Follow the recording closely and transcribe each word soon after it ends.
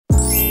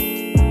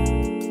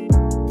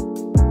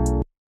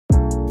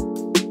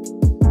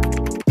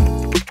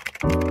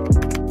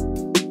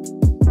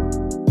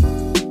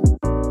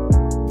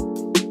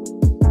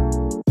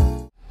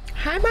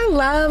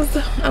loves,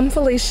 I'm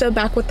Felicia,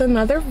 back with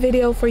another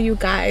video for you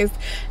guys.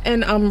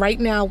 And right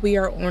now we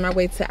are on our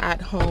way to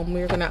At Home.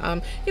 We're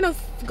gonna you know,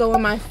 go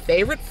in my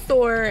favorite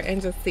store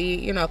and just see,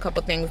 you know, a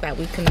couple things that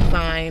we can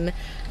find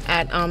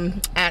at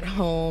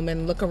home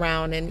and look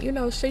around and, you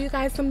know, show you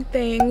guys some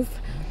things.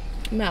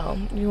 Mel,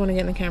 you want to get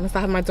in the camera? So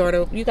I have my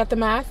daughter. You got the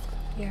mask?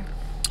 Yeah.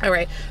 All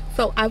right,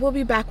 so I will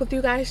be back with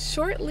you guys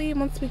shortly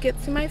once we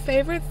get to my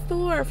favorite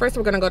store. First,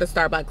 we're gonna go to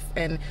Starbucks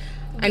and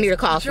I need a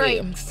coffee.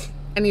 Drinks.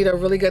 I need a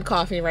really good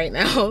coffee right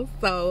now.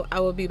 So I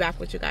will be back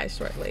with you guys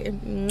shortly.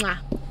 Mwah.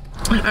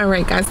 All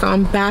right, guys, so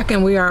I'm back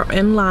and we are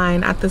in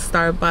line at the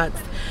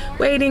Starbucks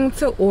waiting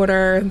to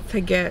order to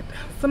get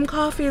some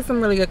coffee,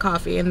 some really good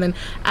coffee. And then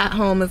At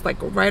Home is like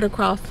right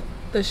across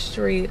the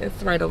street.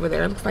 It's right over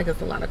there. It looks like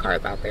it's a lot of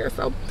cars out there,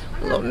 so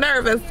I'm a little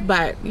nervous,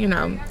 but you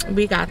know,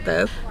 we got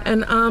this.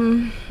 And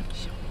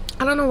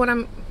I don't know what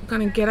I'm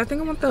gonna get. I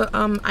think I want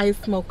the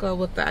iced mocha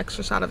with the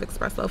extra shot of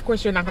espresso. Of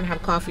course you're not gonna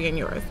have coffee in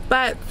yours,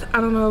 but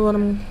I don't know what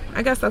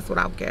I guess that's what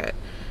I'll get,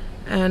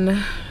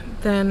 and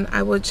then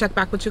I will check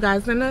back with you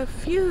guys in a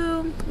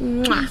few.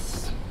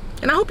 Mwah.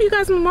 And I hope you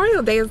guys'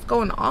 Memorial Day is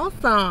going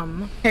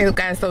awesome. Hey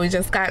guys, so we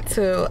just got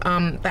to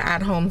the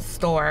At Home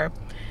store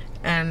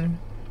and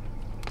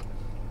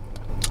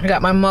I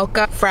got my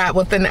mocha frat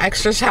with an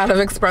extra shot of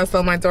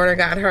espresso. My daughter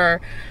got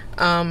her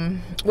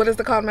what is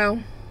it called, Mel?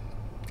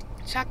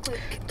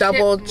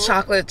 Double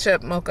chocolate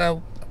chip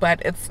mocha,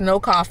 but it's no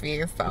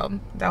coffee, so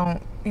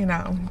don't, you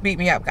know, beat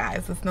me up,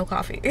 guys. It's no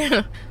coffee.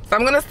 So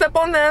I'm gonna sip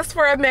on this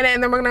for a minute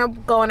and then we're gonna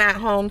go in At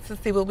Home to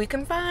see what we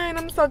can find.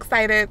 I'm so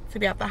excited to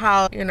be at the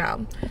house, you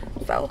know,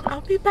 so I'll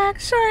be back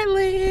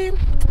shortly.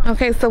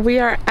 Okay, so we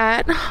are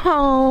at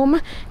home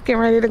getting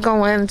ready to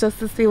go in just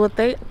to see what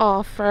they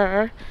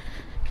offer.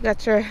 You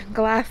got your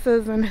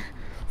glasses and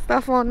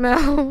stuff on,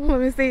 Mel.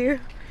 Let me see you.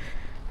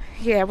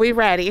 Yeah, we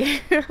ready.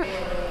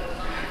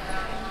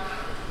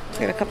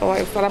 Get a couple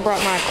wipes, but I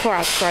brought my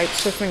Clorox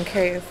wipes just in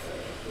case.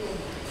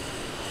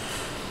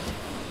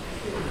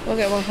 We'll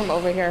get one from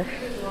over here.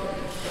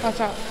 Watch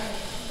out.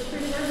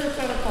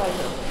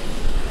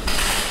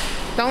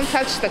 Don't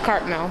touch the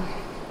cart now.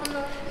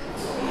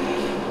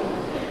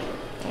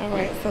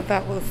 Alright, so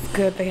that was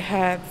good. They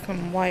had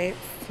some wipes,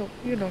 so,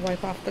 you know,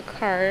 wipe off the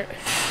cart.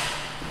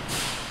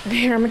 And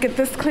here, I'm gonna get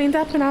this cleaned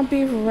up and I'll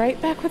be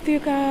right back with you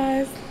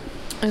guys.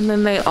 And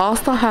then they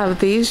also have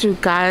these, you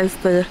guys,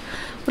 the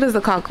what is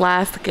it called?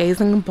 Glass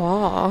gazing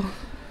ball.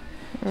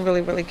 Really,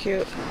 really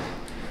cute.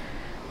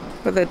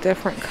 For the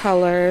different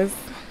colors.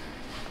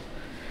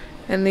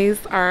 And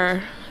these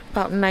are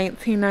about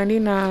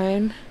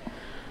 $19.99.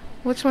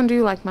 Which one do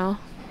you like, Mel?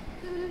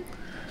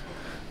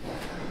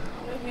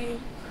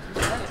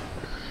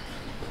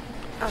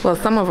 Well,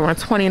 some of them are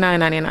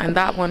 $29.99.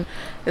 That one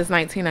is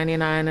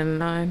 $19.99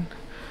 and $9.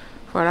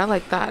 For it, I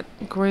like that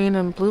green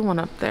and blue one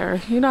up there.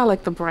 You know, I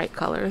like the bright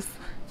colors.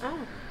 Oh.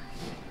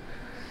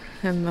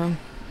 And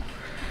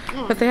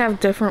but they have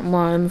different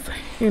ones,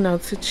 you know,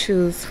 to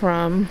choose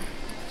from.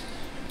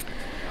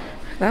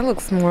 That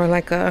looks more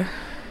like a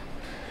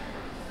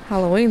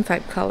Halloween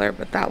type color,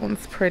 but that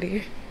one's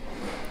pretty.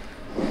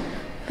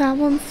 That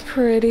one's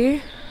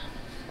pretty.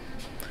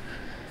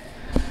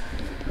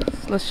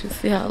 So let's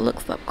just see how it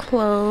looks up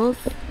close.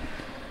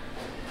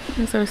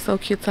 These are so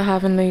cute to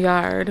have in the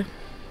yard.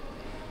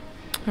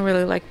 I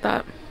really like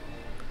that.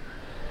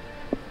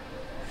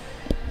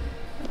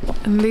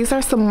 And these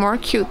are some more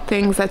cute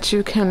things that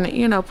you can,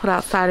 you know, put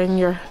outside in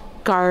your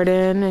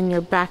garden, in your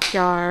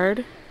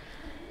backyard,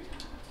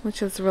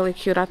 which is really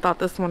cute. I thought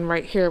this one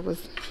right here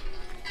was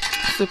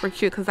super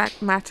cute because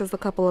that matches a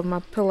couple of my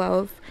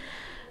pillows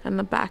in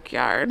the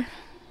backyard.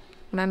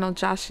 And I know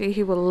Joshy,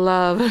 he would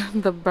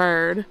love the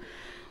bird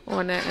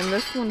on it. And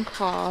this one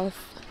costs,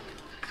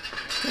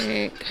 I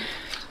think,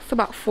 it's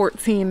about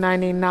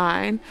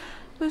 $14.99,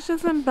 which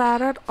isn't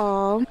bad at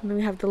all. And then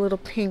we have the little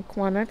pink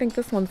one. I think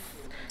this one's,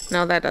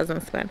 no, that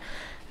doesn't spin.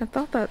 I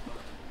thought that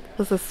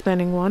was a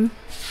spinning one.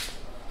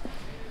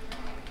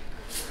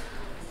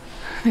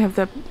 They have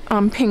the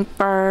pink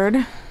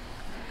bird.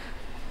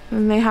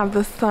 And they have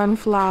the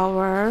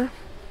sunflower.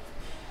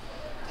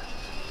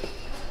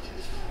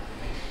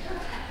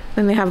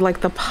 Then they have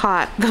like the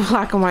pot, the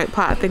black and white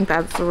pot. I think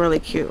that's really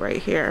cute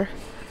right here.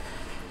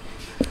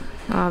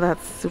 Oh,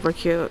 that's super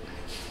cute.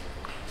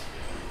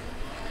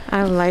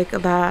 I like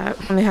that.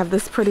 And they have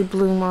this pretty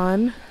blue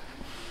one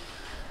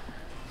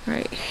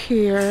right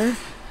here.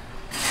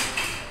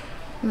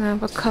 And I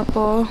have a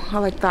couple. I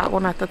like that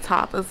one at the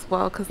top as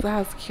well because it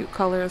has cute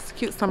colors,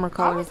 cute summer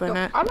colors in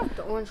it. I like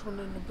the orange one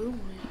and the blue one.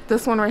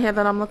 This one right here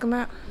that I'm looking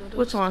at? No,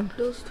 which one?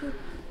 Those two.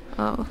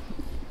 Oh,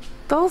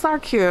 those are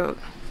cute.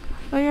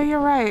 Oh yeah, you're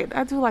right.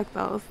 I do like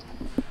those.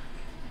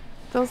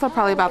 Those are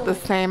probably about the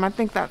same. I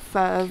think that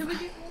says. Can we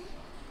get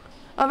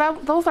one? Oh,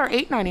 those are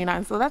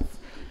 $8.99, so that's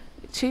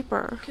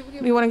cheaper.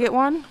 You want to get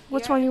one?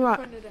 Which one you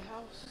want? In front of the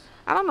house.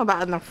 I don't know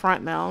about in the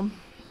front now.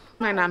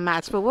 Might not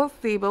match, but we'll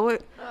see.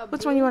 But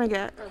which one you want to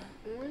get?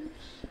 Orange.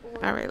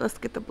 All right, let's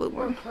get the blue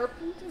one.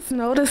 Purple. Just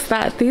noticed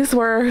that these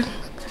were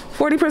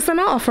 40%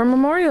 off for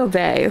Memorial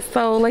Day.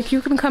 So like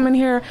you can come in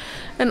here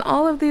and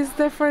all of these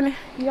different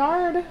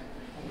yard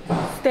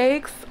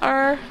steaks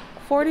are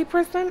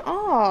 40%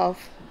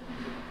 off.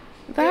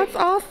 That's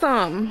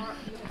awesome.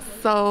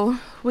 So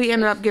we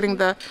ended up getting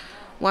the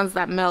ones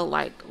that Mel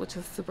liked, which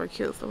is super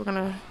cute. So we're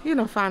gonna, you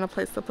know, find a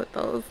place to put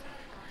those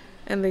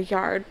in the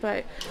yard.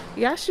 But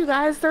yes, you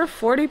guys, they're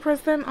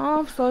 40%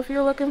 off. So if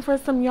you're looking for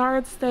some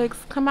yard steaks,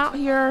 come out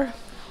here.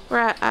 We're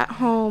at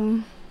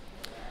home.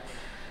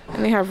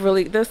 And they have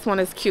really, this one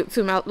is cute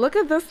too, Mel. Look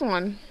at this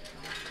one.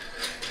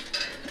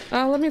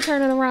 Oh, let me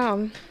turn it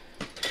around.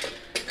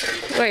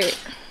 Wait,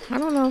 I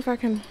don't know if I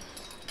can.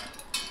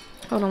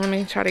 Hold on, let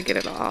me try to get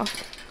it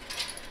off.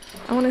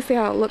 I want to see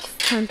how it looks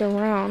turned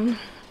around.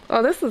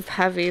 Oh, this is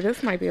heavy.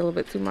 This might be a little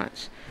bit too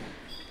much.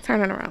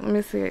 Turn it around. Let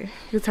me see.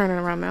 You turn it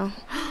around, Mel.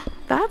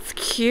 That's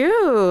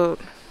cute.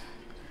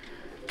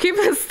 Keep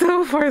it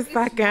still for a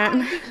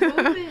second.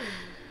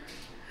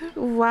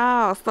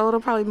 Wow. So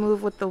it'll probably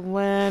move with the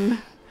wind.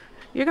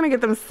 You're going to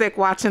get them sick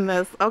watching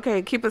this.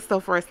 Okay, keep it still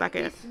for a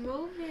second. It's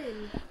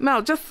moving.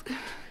 Mel, just...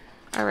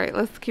 All right,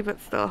 let's keep it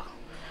still.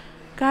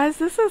 Guys,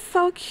 this is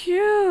so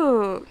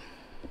cute.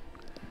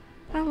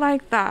 I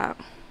like that.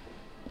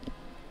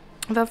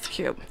 That's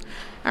cute.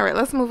 All right,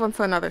 let's move on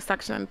to another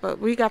section. But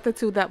we got the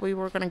two that we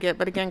were going to get.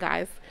 But again,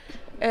 guys,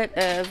 it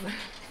is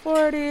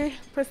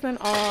 40%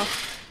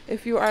 off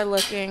if you are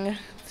looking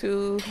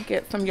to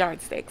get some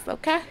yard steaks,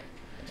 okay?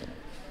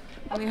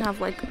 We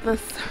have like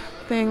this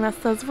thing that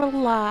says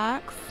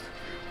relax.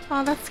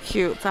 Oh, that's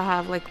cute to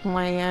have like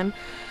laying.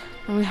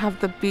 And we have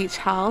the beach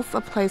house,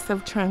 a place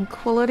of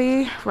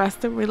tranquility,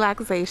 rest and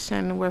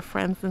relaxation where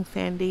friends and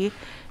sandy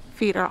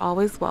feet are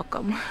always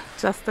welcome.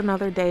 Just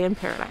another day in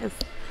paradise.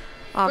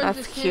 Oh,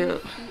 that's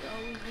cute.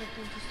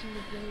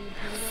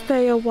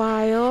 Stay a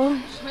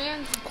while.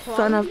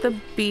 Son of the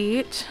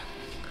beach.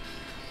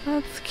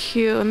 That's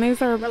cute. And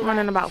these are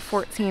running about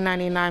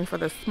 $14.99 for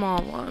the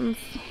small ones.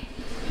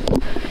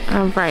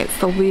 Alright,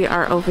 so we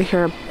are over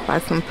here by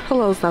some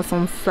pillows that's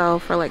on sale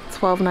for like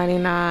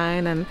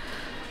 $12.99 and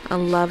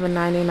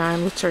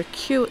 $11.99, which are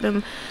cute.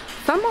 And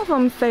some of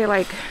them say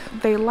like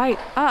they light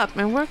up,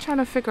 and we're trying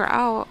to figure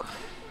out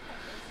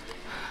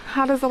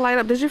how does it light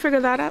up. Did you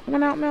figure that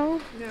one out, Mel?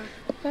 Yeah.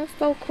 That's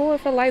so cool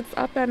if it lights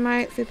up at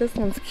night. See, this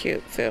one's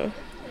cute too.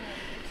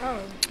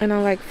 Oh. And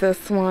I like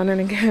this one. And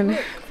again,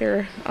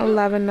 they're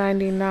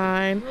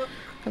 $11.99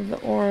 of the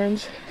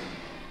orange.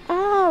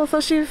 Oh, so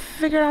she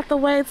figured out the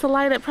way to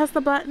light it. Press the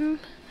button.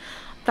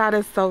 That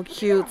is so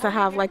cute to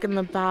have like in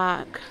the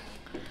back.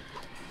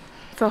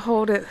 To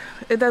hold it.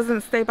 It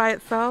doesn't stay by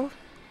itself.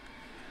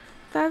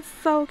 That's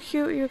so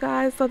cute, you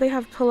guys. So they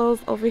have pillows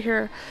over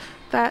here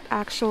that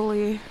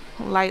actually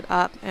light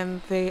up,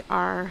 and they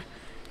are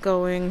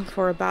going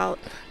for about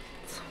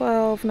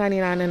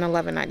 $12.99 and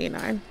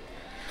 $11.99.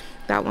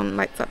 That one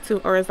lights up too,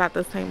 or is that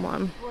the same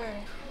one?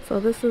 Where? So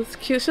this is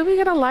cute. Should we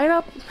get a light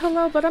up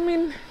pillow? But I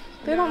mean,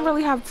 they don't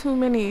really have too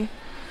many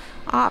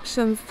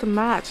options to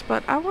match,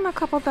 but I want a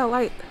couple that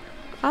light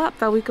up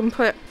that we can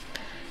put,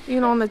 you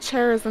know, on the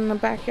chairs in the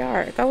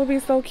backyard. That would be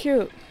so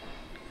cute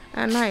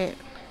at night.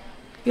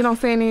 You don't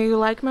see any you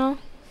like, Mel?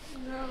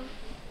 No.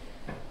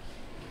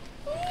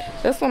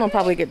 This one will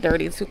probably get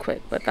dirty too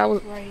quick, but that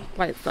was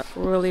lights up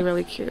really,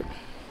 really cute.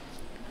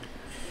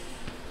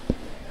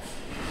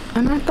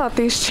 And I thought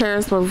these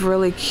chairs were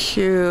really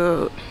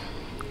cute.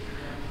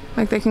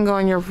 Like they can go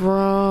in your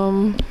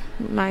room.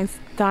 Nice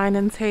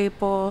dining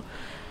table.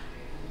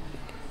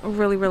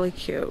 Really, really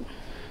cute.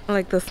 I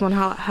like this one,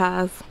 how it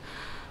has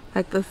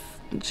like this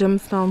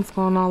gemstones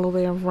going all the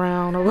way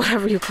around, or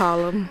whatever you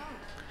call them.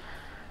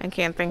 I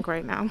can't think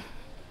right now.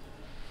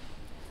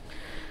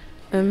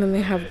 And then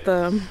they have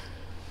the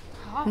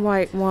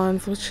white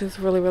ones, which is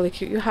really, really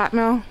cute. You hot,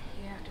 Mel?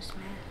 Yeah, just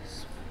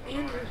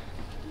nice.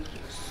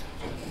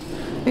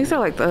 These are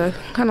like the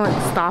kind of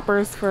like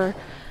stoppers for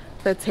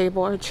the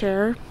table or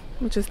chair,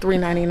 which is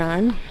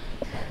 $3.99.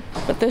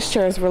 But this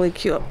chair is really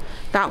cute.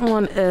 That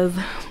one is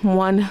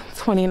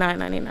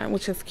 $129.99,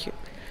 which is cute.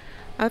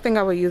 I think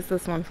I would use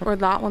this one for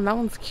that one. That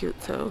one's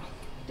cute too.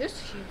 This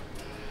is cute.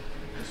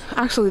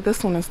 Actually,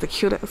 this one is the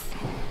cutest.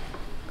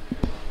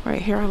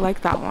 Right here, I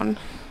like that one.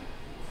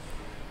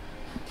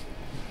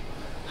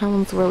 That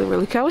one's really,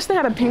 really cute. I wish they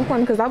had a pink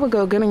one, because that would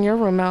go good in your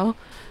room, Mel.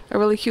 A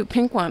really cute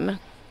pink one.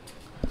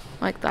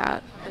 Like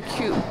that. The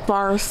cute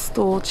bar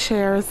stool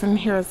chairs in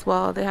here as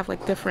well. They have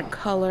like different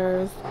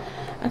colors.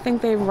 I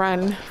think they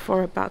run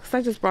for about, because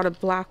I just brought a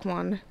black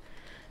one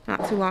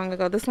not too long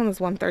ago. This one is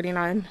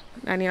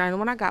 $139.99. The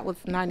one I got was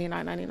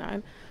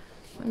 $99.99.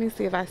 Let me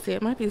see if I see it.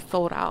 It might be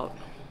sold out.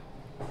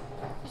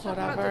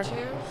 Whatever.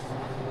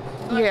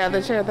 Yeah,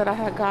 the chair that I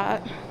had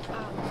got.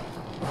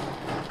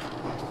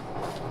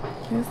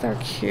 These are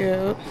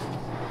cute.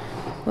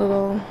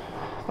 Little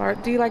bar.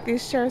 Do you like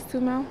these chairs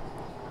too, Mel?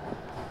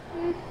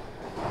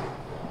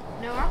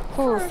 No,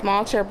 Oh, a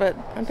small chair, but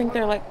I think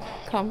they're like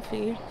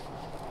comfy.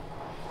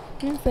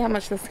 Let me see how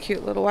much this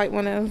cute little white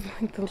one is.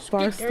 Like the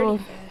bar stool.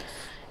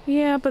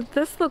 Yeah, but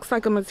this looks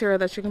like a material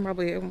that you can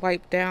probably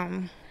wipe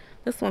down.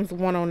 This one's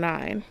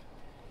 $109.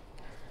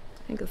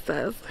 I think it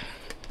says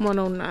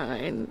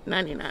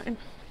 $109.99.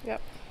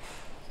 Yep.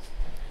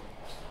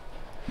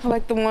 I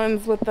like the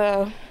ones with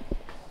the,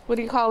 what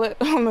do you call it,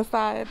 on the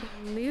side.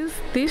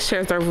 These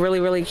chairs are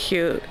really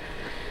cute.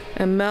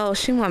 And Mel,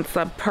 she wants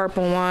a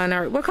purple one.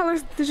 Or what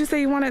colors did you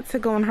say you wanted to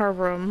go in her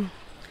room?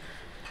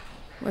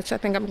 Which I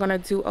think I'm gonna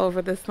do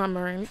over the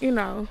summer. And you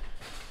know,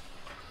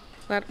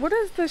 but what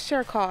is this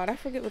chair called? I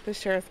forget what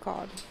this chair is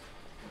called.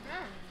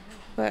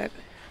 But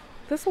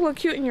this will look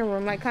cute in your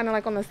room, like kind of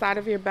like on the side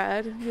of your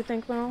bed. You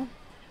think, Mel?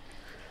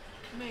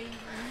 Maybe.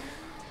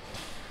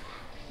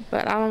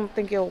 But I don't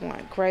think you'll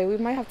want gray. We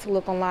might have to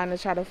look online to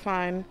try to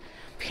find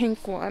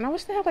pink one. I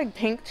wish they had like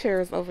pink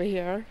chairs over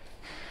here.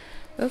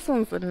 This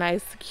one's a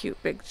nice,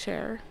 cute, big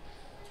chair.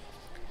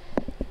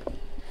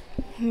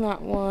 And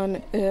that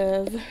one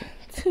is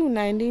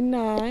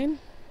 $2.99,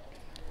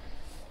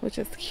 which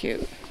is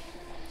cute.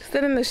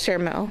 Sit in this chair,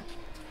 Mel.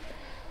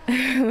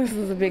 This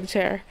is a big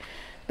chair.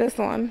 This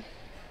one.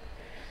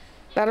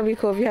 That'll be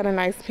cool if you had a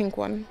nice pink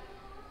one.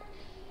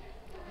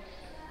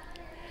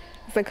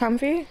 Is it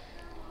comfy?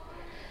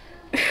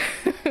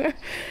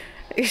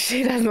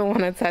 She doesn't want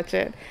to touch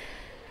it.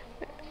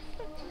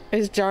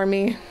 It's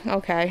Jarmy.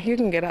 Okay, you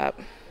can get up.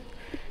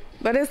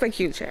 But it's a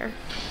cute chair.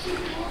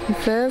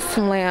 This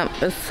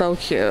lamp is so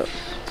cute.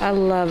 I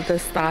love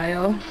this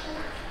style.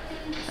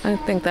 I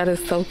think that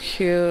is so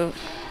cute.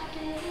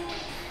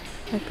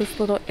 Like this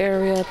little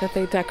area that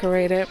they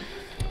decorated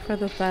for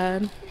the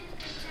bed.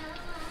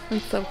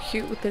 It's so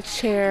cute with the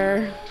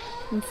chair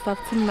and stuff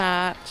to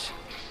match.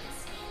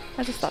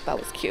 I just thought that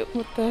was cute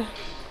with the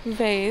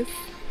vase.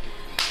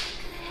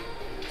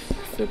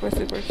 Super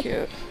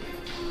cute.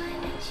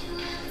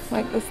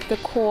 Like this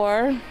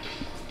decor.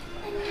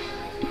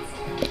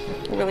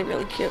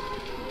 Really cute.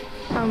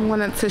 I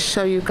wanted to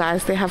show you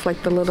guys, they have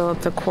like the little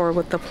decor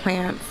with the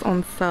plants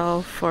on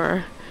sale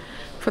for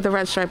the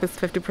red stripe is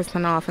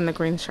 50% off and the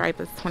green stripe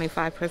is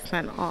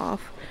 25%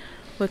 off,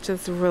 which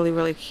is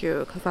really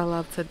cute because I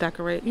love to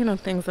decorate, you know,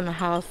 things in the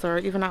house or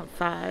even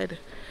outside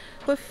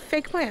with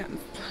fake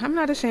plants. I'm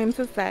not ashamed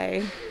to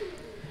say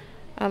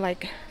I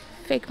like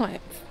fake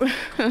plants.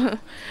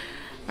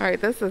 All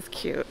right, this is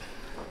cute.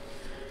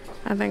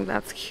 I think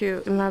that's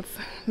cute, and that's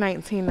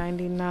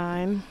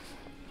 $19.99.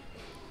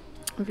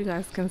 If you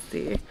guys can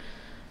see,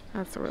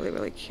 that's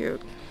really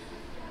cute.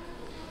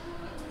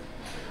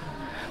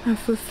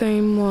 That's the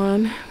same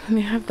one, and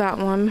they have that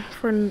one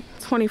for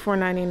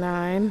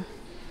 $24.99.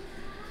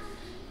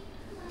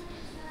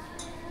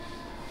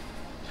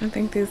 I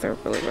think these are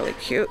really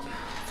cute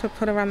to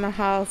put around the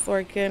house or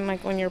again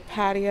like on your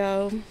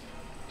patio.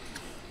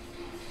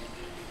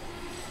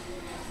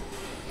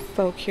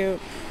 So cute.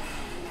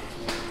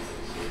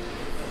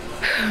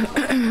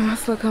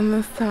 Let's look on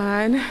this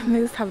side.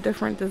 These have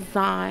different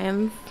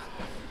designs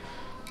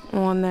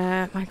on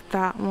that, like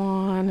that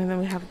one, and then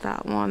we have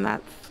that one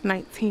that's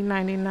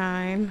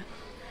 $19.99.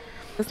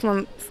 This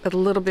one's a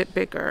little bit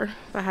bigger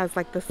but has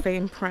like the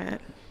same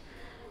print,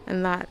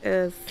 and that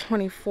is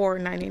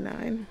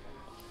 $24.99.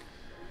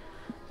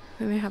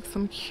 And they have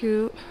some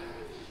cute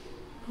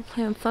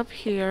plants up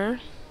here.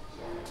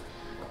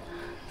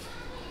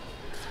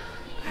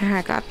 And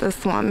I got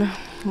this one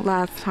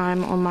last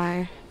time on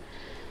my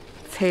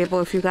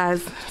table. If you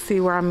guys see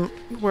where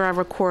I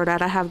record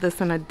at, I have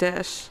this in a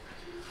dish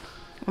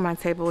on my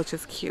table, which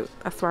is cute.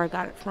 That's where I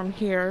got it from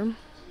here.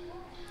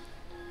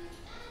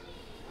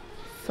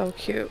 So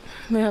cute.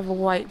 They have a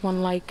white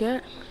one like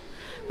it.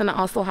 Then I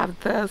also have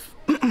this.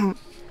 I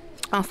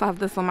also have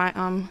this on my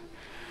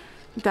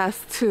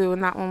desk too,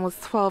 and that one was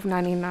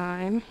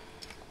 $12.99,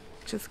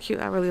 which is cute.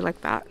 I really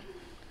like that.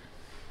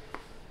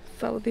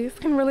 So these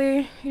can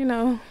really, you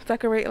know,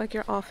 decorate like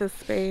your office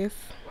space.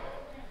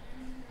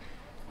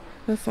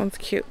 This one's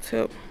cute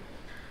too.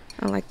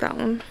 I like that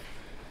one.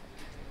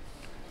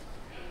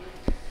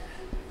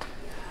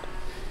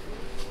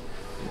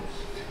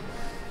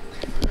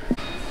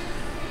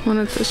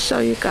 Wanted to show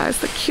you guys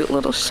the cute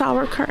little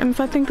shower curtains.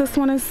 I think this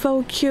one is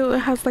so cute. It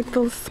has like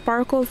those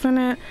sparkles in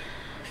it,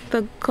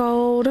 the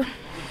gold.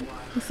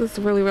 This is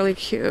really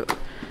cute,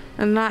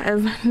 and that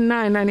is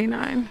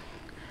 $9.99,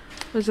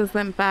 which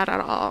isn't bad at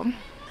all.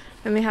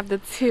 And they have the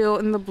teal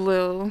and the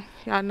blue.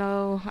 Y'all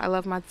know I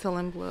love my teal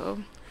and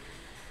blue,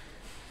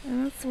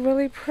 and it's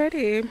really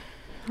pretty.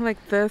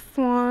 Like this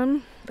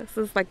one. This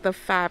is like the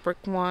fabric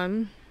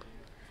one.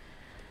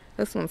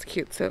 This one's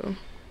cute too.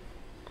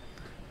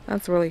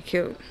 That's really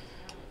cute.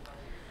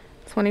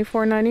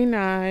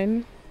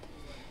 $24.99.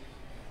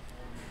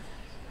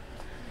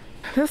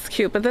 This is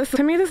cute, but this,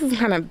 to me, this is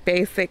kind of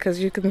basic because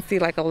you can see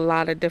like a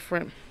lot of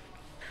different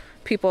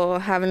people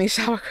having these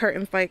shower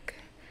curtains, like,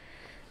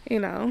 you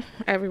know,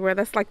 everywhere.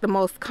 That's like the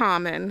most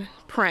common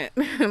print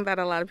that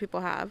a lot of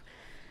people have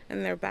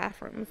in their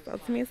bathrooms. So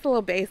to me, it's a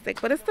little basic,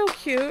 but it's still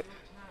cute.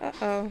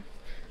 Uh-oh.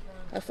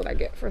 That's what I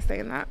get for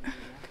saying that.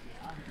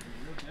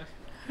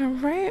 All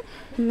right,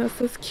 and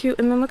this is cute.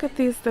 And then look at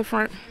these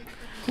different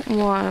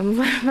ones.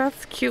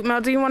 That's cute.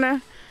 Mel, do you want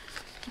to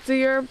do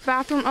your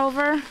bathroom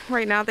over?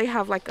 Right now they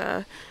have like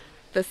the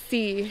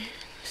sea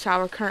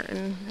shower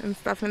curtain and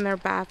stuff in their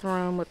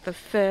bathroom with the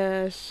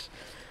fish.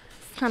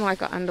 It's kind of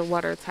like an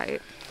underwater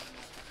type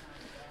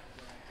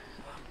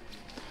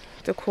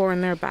decor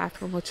in their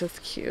bathroom, which is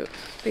cute.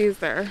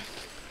 These are,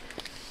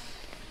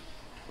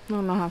 I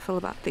don't know how I feel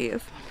about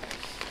these.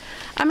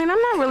 I mean,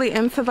 I'm not really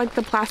into like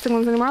the plastic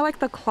ones anymore. I like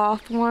the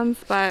cloth ones,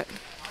 but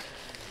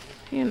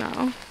you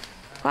know,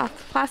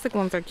 plastic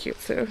ones are cute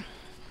too.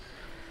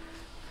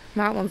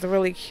 That one's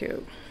really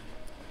cute.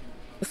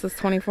 This is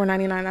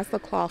 $24.99. That's the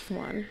cloth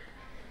one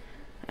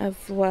as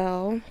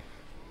well.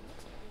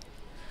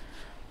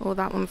 Oh,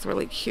 that one's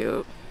really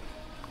cute.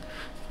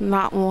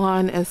 That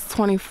one is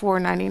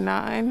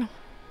 $24.99.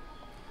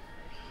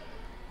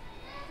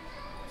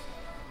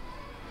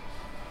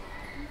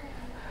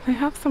 They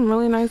have some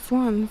really nice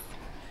ones.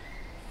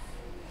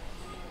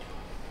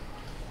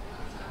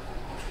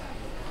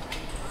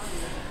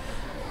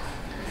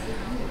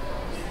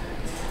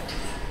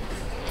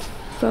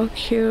 So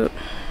cute.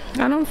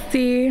 I don't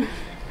see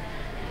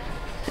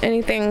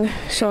anything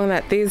showing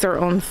that these are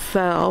on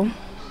sale,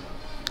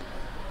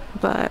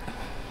 but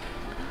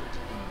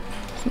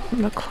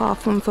the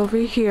cloth ones over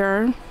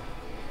here.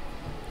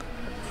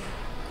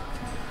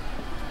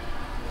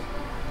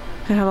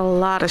 They have a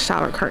lot of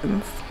shower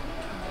curtains.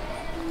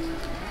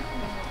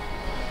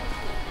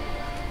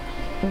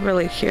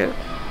 Really cute.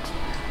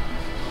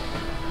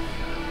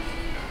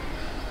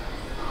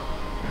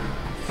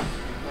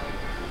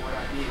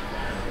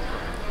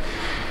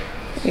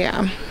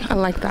 Yeah, I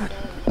like that.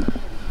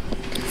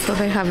 So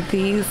they have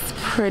these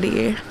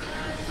pretty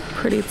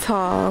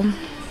tall,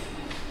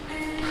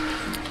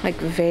 like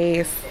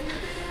vases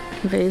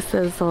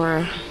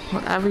or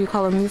whatever you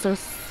call them. These are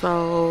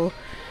so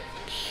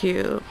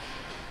cute.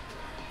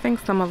 I think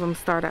some of them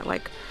start at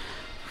like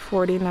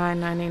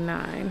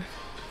 $49.99.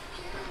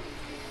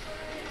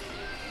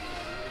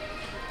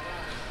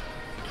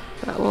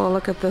 But well,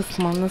 look at this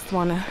one. This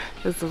one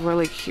is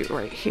really cute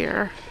right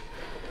here.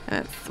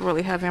 And it's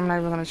really heavy. I'm not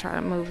even going to try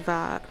to move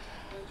that.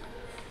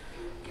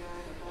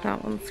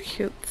 That one's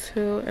cute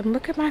too. And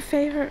look at my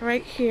favorite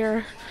right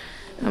here.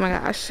 Oh my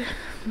gosh.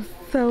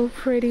 It's so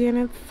pretty and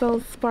it's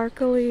so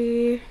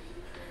sparkly.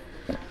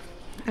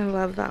 I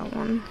love that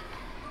one.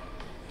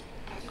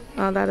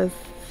 Oh, that is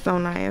so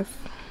nice.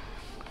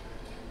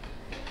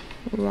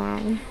 Wow.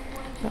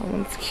 That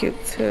one's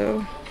cute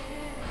too.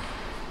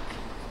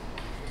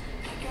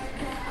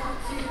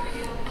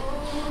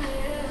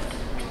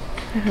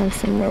 I have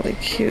some really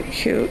cute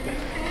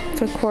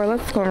decor.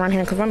 Let's go around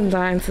here because I'm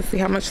dying to see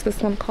how much this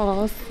one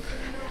costs.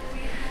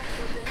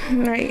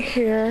 Right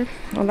here.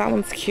 Oh, that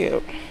one's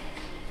cute.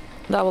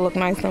 That will look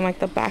nice in like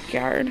the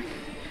backyard.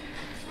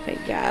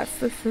 But yes,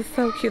 this is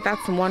so cute. That's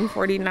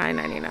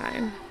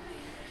 $149.99.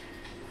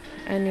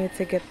 I need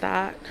to get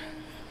that.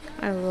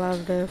 I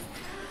love this.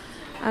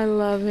 I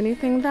love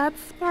anything that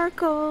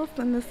sparkles.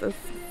 And this is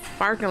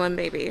sparkling,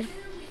 baby.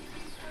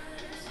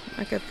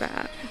 Look at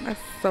that.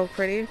 That's so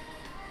pretty.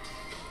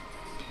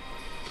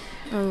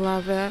 I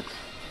love it.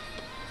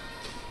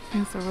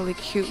 These are really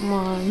cute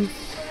ones.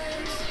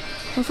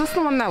 Was this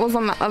the one that was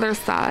on the other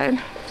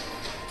side?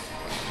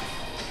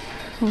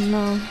 Oh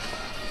no.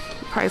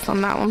 Price on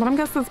that one, but I'm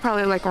guessing it's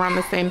probably like around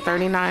the same,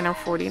 $39 or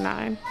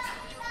 $49.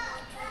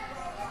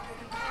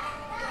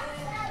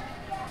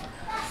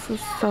 This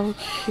is so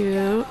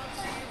cute.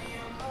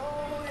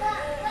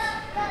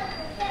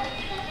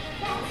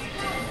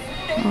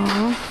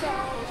 Aww.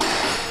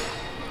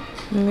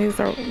 And these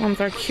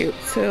ones are cute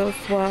too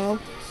as well.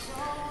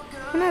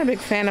 I'm not a big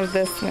fan of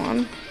this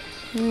one.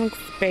 It looks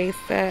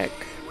basic.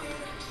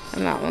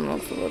 And that one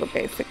looks a little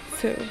basic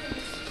too.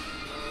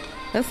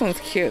 This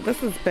one's cute.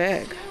 This is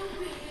big.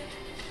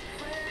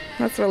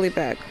 That's really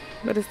big,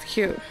 but it's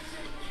cute.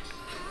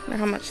 I wonder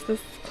how much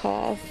this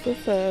costs.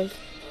 This is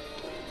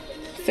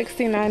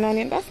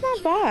 $69.99. That's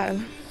not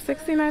bad.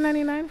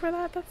 $69.99 for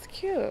that? That's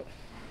cute.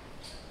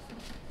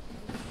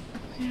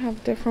 We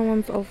have different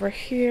ones over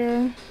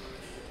here.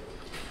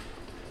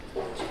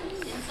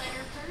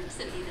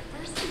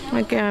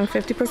 Again,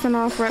 50%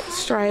 off red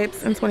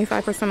stripes and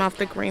 25% off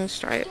the green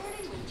stripe.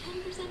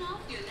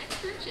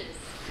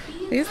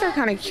 These are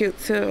kind of cute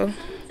too.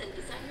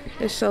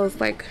 It shows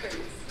like,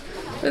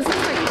 this is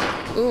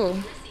like,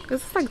 ooh,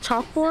 this is like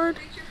chalkboard.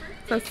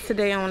 It says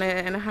today on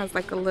it, and it has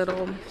like a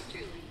little,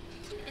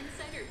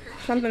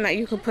 something that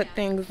you could put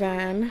things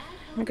in.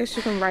 I guess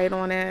you can write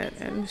on it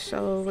and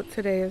show what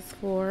today is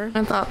for.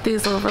 I thought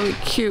these were really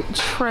cute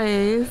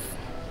trays.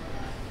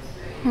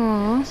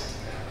 Aww.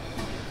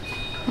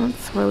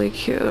 That's really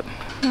cute. I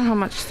don't know how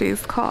much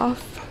these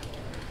cost.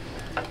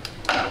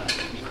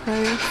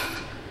 Price.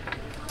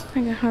 I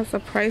think it has a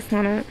price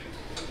on it.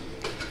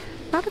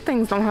 A lot of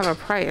things don't have a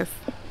price,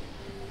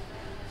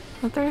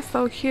 but they're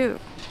so cute.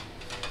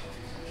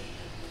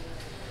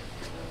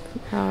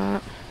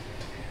 And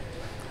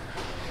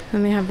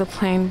they have the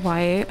plain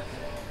white.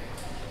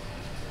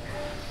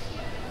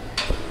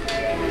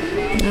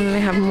 And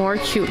they have more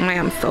cute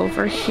lamps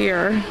over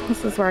here.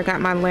 This is where I got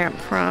my lamp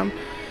from.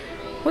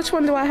 Which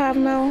one do I have,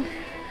 Mel?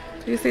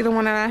 Do you see the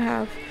one that I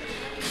have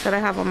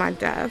on my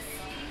desk?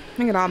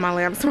 I get all my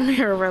lamps from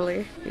here,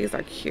 really. These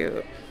are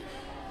cute.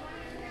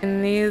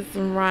 And these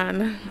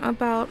run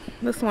about,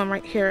 this one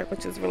right here,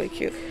 which is really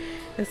cute,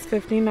 is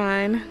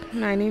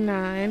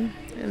 $59.99,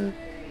 and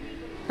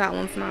that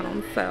one's not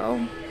on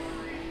sale.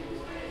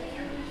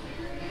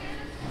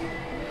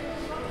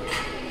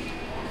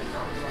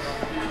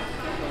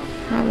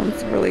 That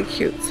one's really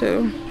cute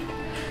too.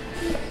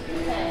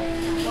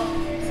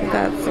 So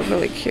that's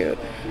really cute.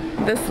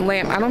 This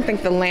lamp, I don't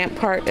think the lamp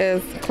part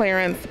is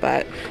clearance,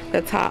 but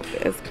the top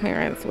is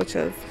clearance, which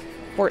is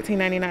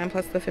 $14.99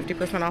 plus the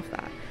 50% off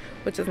that,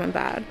 which isn't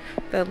bad.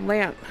 The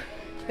lamp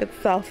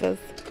itself is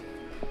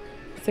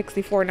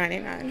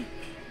 $64.99,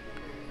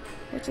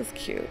 which is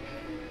cute.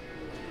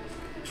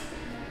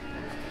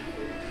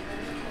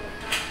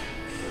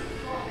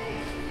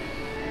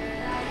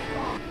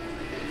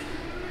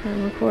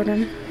 I'm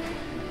recording.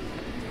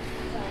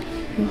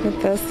 Look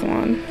at this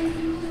one.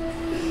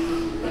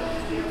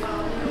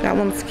 That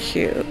one's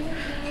cute.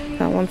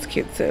 That one's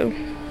cute too.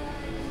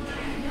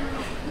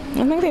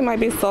 I think they might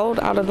be sold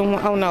out of the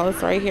one. Oh no,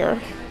 it's right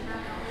here.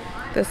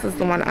 This is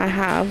the one I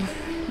have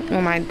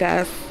on my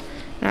desk.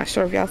 Not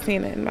sure if y'all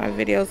seen it in my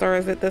videos, or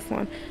is it this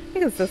one? I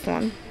think it's this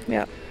one.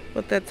 Yep,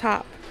 with the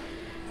top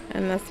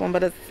and this one,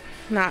 but it's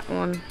not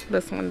on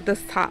this one.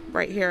 This top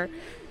right here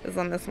is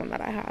on this one that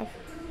I have,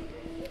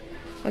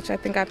 which I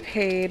think I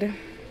paid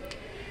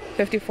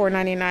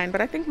 $54.99,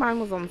 but I think mine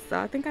was on sale.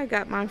 I think I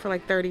got mine for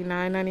like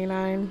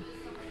 $39.99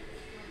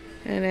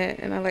 in it,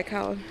 and I like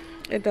how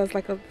it does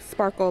like a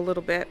sparkle a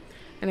little bit,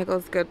 and it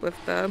goes good with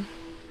the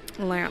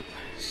lamp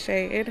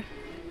shade.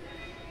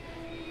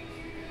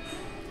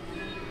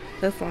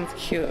 This one's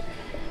cute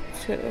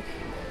too,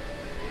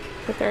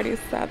 for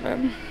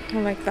 $37. I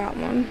like that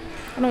one.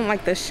 I don't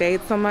like the shade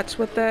so much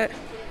with it,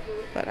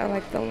 but I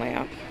like the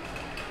lamp.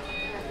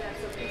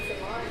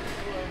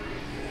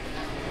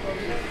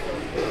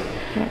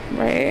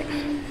 Right,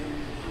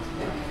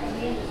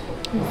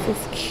 this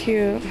is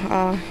cute.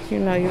 You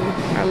know,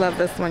 I love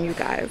this one, you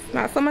guys.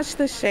 Not so much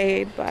the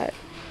shade, but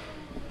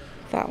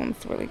that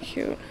one's really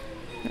cute.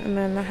 And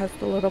then it has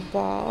the little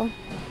ball.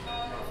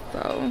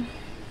 So,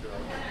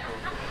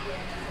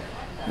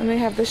 and they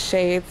have the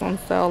shades on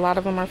sale. A lot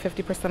of them are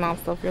 50%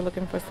 off. So if you're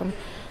looking for some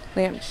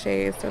lamp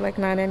shades, they're like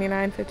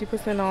 $9.99,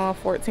 50%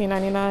 off.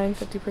 $14.99,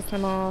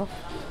 50% off.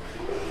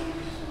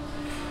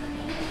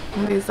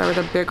 And these are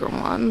the bigger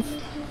ones.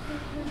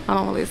 I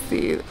don't really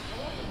see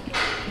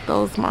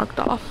those marked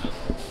off.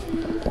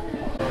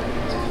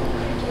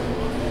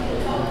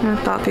 I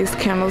thought these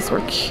candles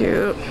were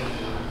cute.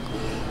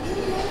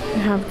 They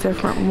have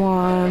different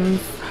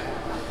ones.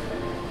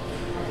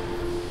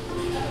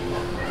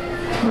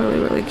 Really,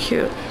 really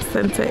cute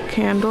scented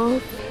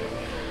candles.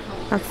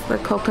 That's the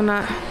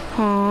coconut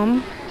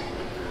palm.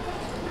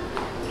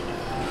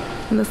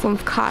 And this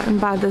one's Cotton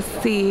by the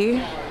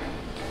Sea.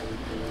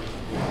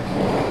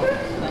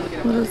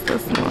 What is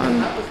this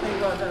one?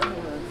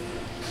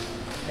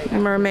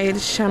 Mermaid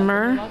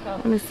Shimmer.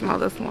 Let me smell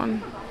this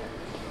one.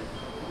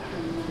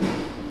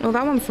 Oh,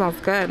 that one smells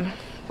good.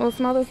 Well,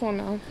 smell this one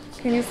now.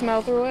 Can you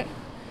smell through it?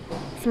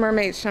 It's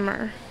Mermaid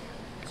Shimmer.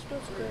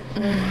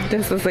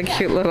 This is a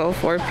cute little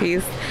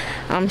 4-piece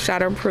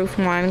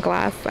shatterproof wine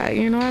glass set.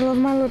 You know, I love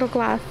my little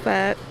glass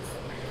sets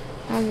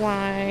of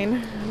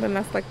wine. And then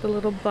that's like the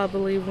little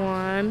bubbly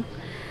one,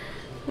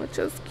 which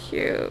is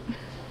cute.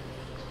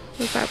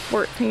 Was that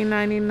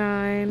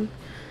 $14.99?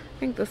 I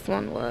think this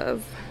one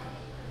was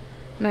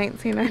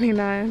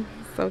 $19.99.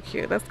 So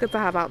cute. That's good to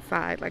have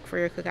outside, like for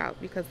your cookout,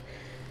 because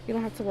you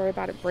don't have to worry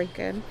about it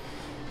breaking.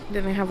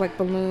 Then they have like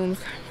balloons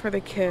for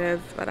the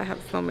kids, but I have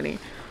so many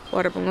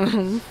water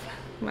balloons.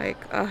 Like,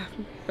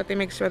 but they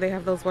make sure they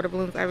have those water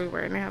balloons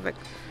everywhere, and they have like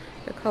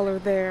the color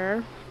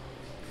there.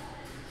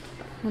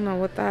 I don't know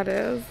what that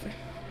is.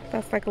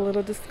 That's like a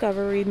little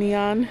Discovery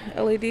neon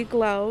LED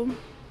glow.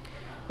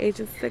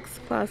 Ages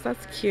 6+.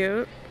 That's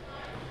cute.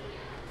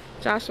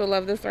 Josh will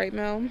love this, right,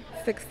 Mel?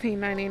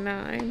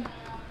 $16.99.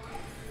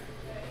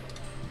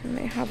 And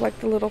they have like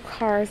the little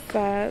car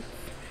sets.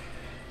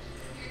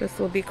 This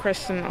will be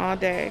Christian all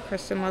day.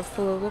 Christian loves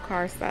the little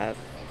car set.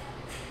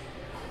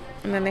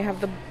 And then they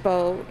have the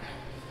boat.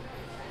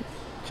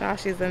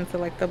 Josh is into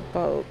like the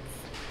boats.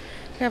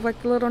 They have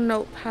like the little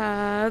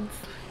notepads,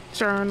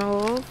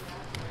 journals.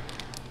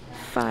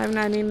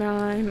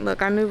 $5.99.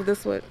 Look, I knew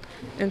this would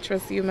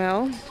interest you,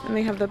 Mel. And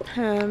they have the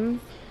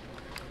pens.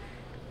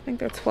 I think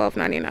they're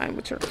 $12.99,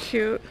 which are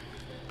cute.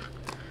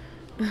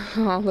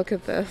 Oh, look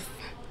at this.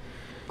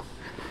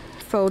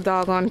 So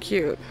doggone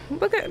cute.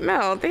 Look at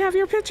Mel. They have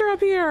your picture up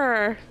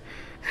here.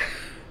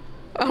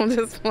 I'm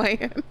just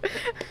playing.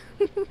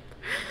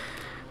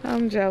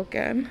 I'm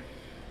joking.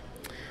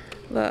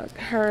 Look,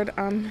 Heard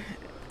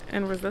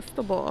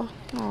Irresistible.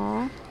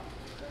 Aw.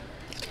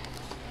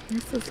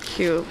 This is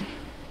cute.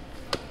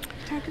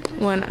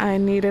 When I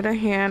needed a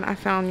hand, I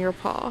found your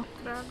paw.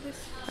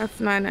 That's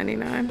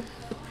 $9.99.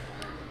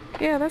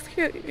 Yeah, that's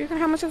cute. You can.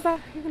 How much is that?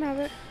 You can have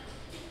it.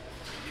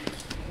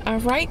 All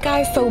right,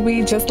 guys, so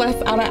we just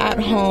left out of At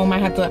Home. I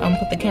had to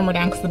put the camera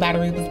down because the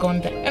battery was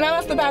going dead. And I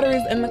left the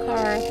batteries in the car.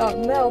 I thought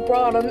Mel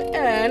brought them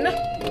in,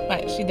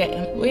 but she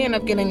didn't. We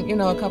ended up getting, you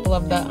know, a couple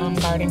of the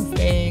garden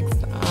stakes.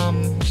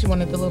 She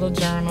wanted the little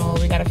journal.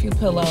 We got a few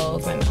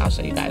pillows, and I'll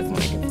show you guys when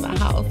I get to the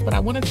house. But I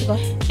wanted to go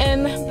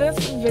in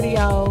this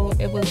video.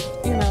 It was,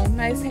 you know,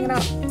 nice hanging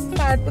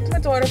outside with my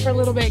daughter for a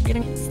little bit,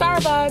 getting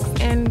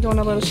Starbucks and doing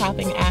a little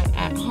shopping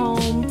at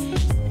home.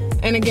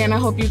 And again, I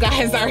hope you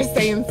guys are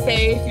staying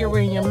safe. You're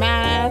wearing your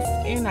mask,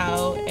 you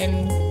know,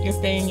 and you're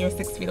staying your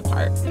 6 feet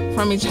apart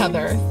from each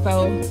other.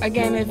 So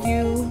again, if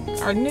you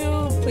are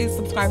new, please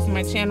subscribe to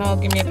my channel.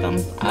 Give me a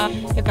thumbs up.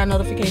 Hit that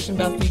notification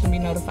bell so you can be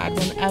notified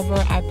whenever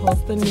I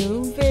post a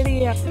new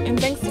video. And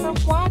thanks for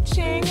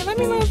watching. And let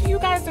me know if you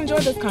guys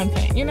enjoy this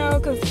content, you know,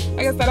 because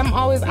like I said, I'm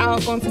always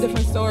out going to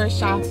different stores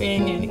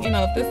shopping. And, you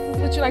know, if this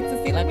is what you like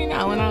to see, let me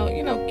know. And I'll,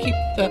 you know, keep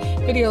the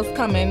videos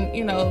coming,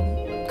 you know.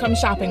 Come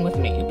shopping with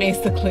me,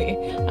 basically.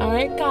 All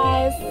right,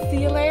 guys.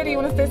 See you later. You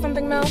want to say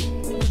something, Mel?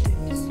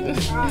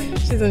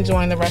 She's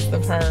enjoying the rest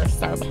of her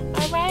Starbucks.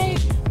 All right.